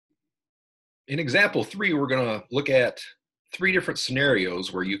In example 3, we're going to look at 3 different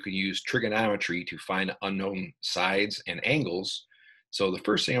scenarios where you could use trigonometry to find unknown sides and angles. So the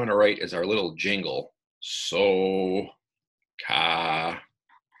first thing I'm going to write is our little jingle. So, ka,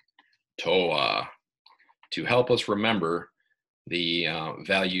 toa, to help us remember the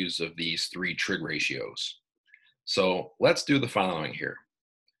values of these 3 trig ratios. So let's do the following here.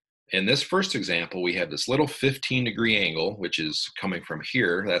 In this first example, we have this little 15-degree angle, which is coming from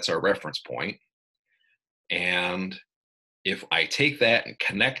here. That's our reference point. And if I take that and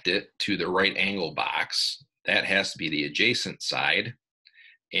connect it to the right angle box, that has to be the adjacent side.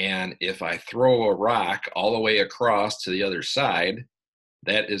 And if I throw a rock all the way across to the other side,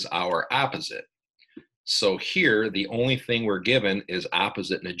 that is our opposite. So here, the only thing we're given is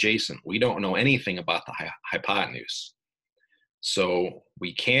opposite and adjacent. We don't know anything about the hypotenuse. So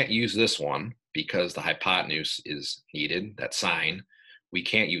we can't use this one because the hypotenuse is needed, that sine. We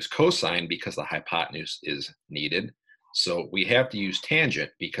can't use cosine because the hypotenuse is needed. So we have to use tangent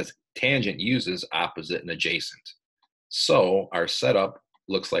because tangent uses opposite and adjacent. So our setup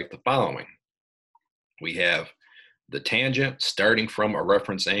looks like the following. We have the tangent starting from a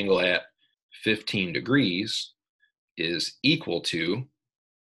reference angle at 15 degrees is equal to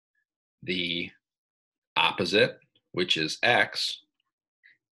the opposite, which is x,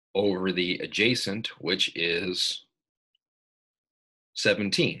 over the adjacent, which is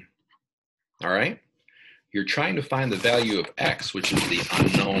 17. All right? You're trying to find the value of x, which is the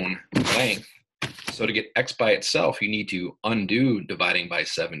unknown length. So to get x by itself, you need to undo dividing by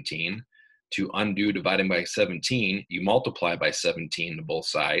 17. To undo dividing by 17, you multiply by 17 to both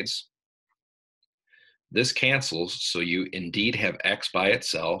sides. This cancels, so you indeed have x by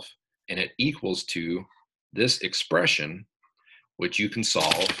itself, and it equals to this expression, which you can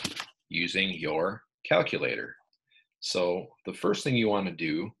solve using your calculator. So the first thing you want to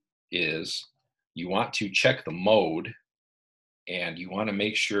do is you want to check the mode, and you want to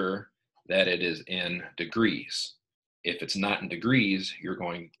make sure that it is in degrees. If it's not in degrees, you're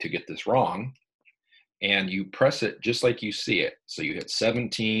going to get this wrong. And you press it just like you see it. So you hit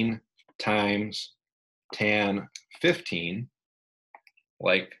 17 times tan 15,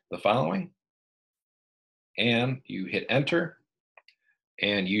 like the following. And you hit enter,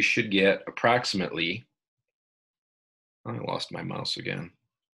 and you should get approximately, I lost my mouse again.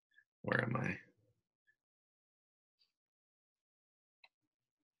 Where am I?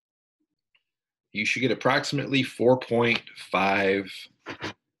 You should get approximately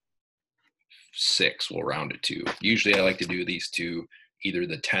 4.56, we'll round it to. Usually I like to do these to either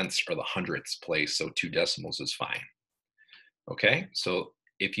the tenths or the hundredths place, so 2 decimals is fine. Okay, so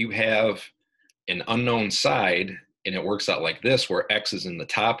if you have an unknown side and it works out like this, where x is in the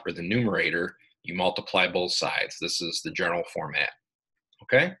top or the numerator, you multiply both sides. This is the general format.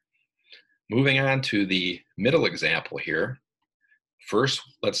 Okay, moving on to the middle example here. First,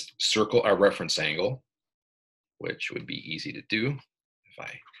 let's circle our reference angle, which would be easy to do if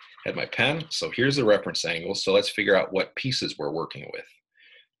I had my pen. So here's the reference angle. So let's figure out what pieces we're working with.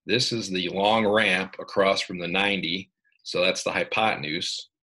 This is the long ramp across from the 90. So that's the hypotenuse.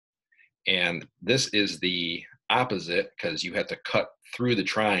 And this is the opposite because you have to cut through the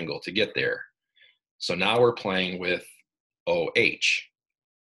triangle to get there. So now we're playing with OH.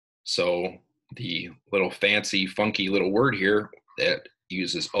 So the little fancy, funky little word here that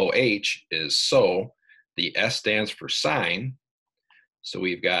uses OH is so. The S stands for sine. So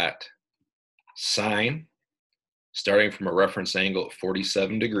we've got sine starting from a reference angle at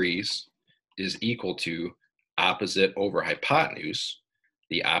 47 degrees is equal to opposite over hypotenuse.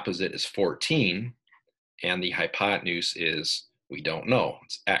 The opposite is 14, and the hypotenuse is, we don't know,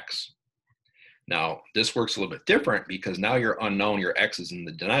 it's x. Now, this works a little bit different because now you're unknown, your x is in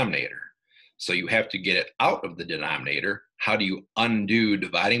the denominator. So you have to get it out of the denominator. How do you undo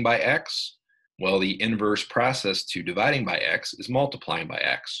dividing by x? Well, the inverse process to dividing by x is multiplying by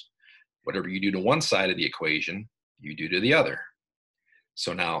x. Whatever you do to one side of the equation, you do to the other.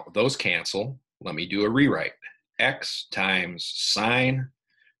 So now those cancel. Let me do a rewrite. X times sine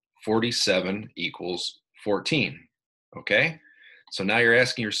 47 equals 14. Okay? So now you're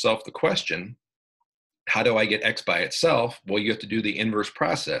asking yourself the question, how do I get x by itself? Well, you have to do the inverse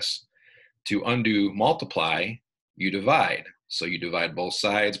process. To undo multiply, you divide. So you divide both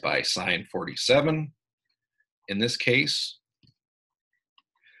sides by sine 47. In this case,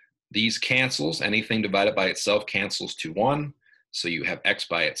 these cancels. Anything divided by itself cancels to 1. So you have x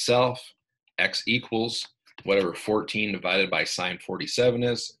by itself. X equals whatever 14 divided by sine 47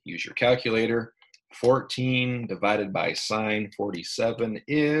 is. Use your calculator. 14 divided by sine 47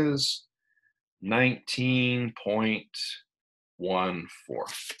 is 19.14.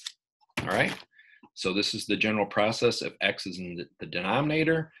 All right. So this is the general process if x is in the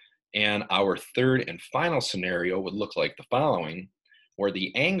denominator. And our third and final scenario would look like the following, where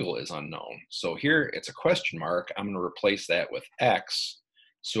the angle is unknown. So here it's a question mark. I'm going to replace that with x.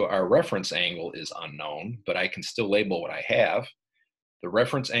 So our reference angle is unknown, but I can still label what I have. The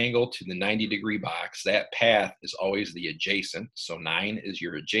reference angle to the 90-degree box, that path is always the adjacent. So 9 is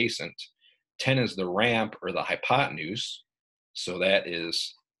your adjacent. 10 is the ramp or the hypotenuse. So that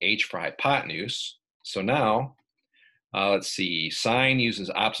is h for hypotenuse. So now, let's see, sine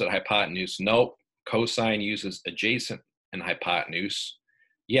uses opposite hypotenuse. Nope. Cosine uses adjacent and hypotenuse.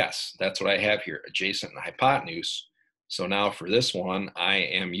 Yes, that's what I have here, adjacent and hypotenuse. So now for this one, I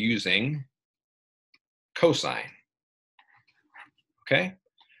am using cosine. Okay,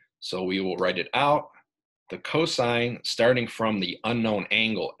 so we will write it out. The cosine starting from the unknown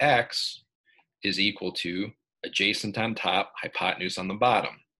angle x is equal to adjacent on top, hypotenuse on the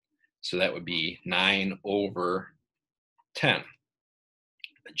bottom. So that would be 9 over 10,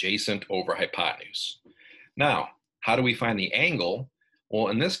 adjacent over hypotenuse. Now, how do we find the angle? Well,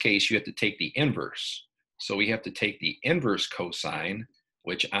 in this case, you have to take the inverse. So we have to take the inverse cosine,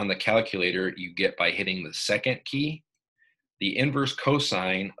 which on the calculator you get by hitting the second key. The inverse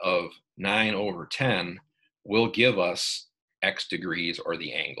cosine of 9 over 10 will give us x degrees or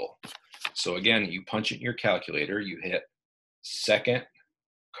the angle. So again, you punch it in your calculator, you hit second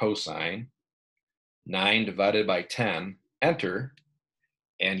cosine, 9 divided by 10, enter,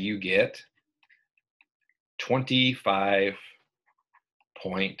 and you get 25.8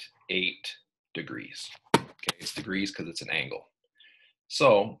 degrees. Okay, it's degrees because it's an angle.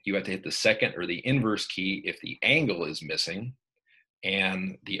 So you have to hit the second or the inverse key if the angle is missing.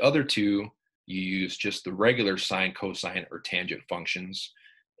 And the other two, you use just the regular sine, cosine, or tangent functions.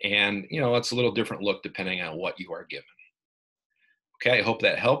 And, it's a little different look depending on what you are given. Okay, I hope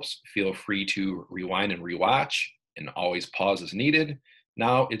that helps. Feel free to rewind and rewatch, and always pause as needed.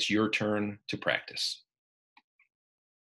 Now it's your turn to practice.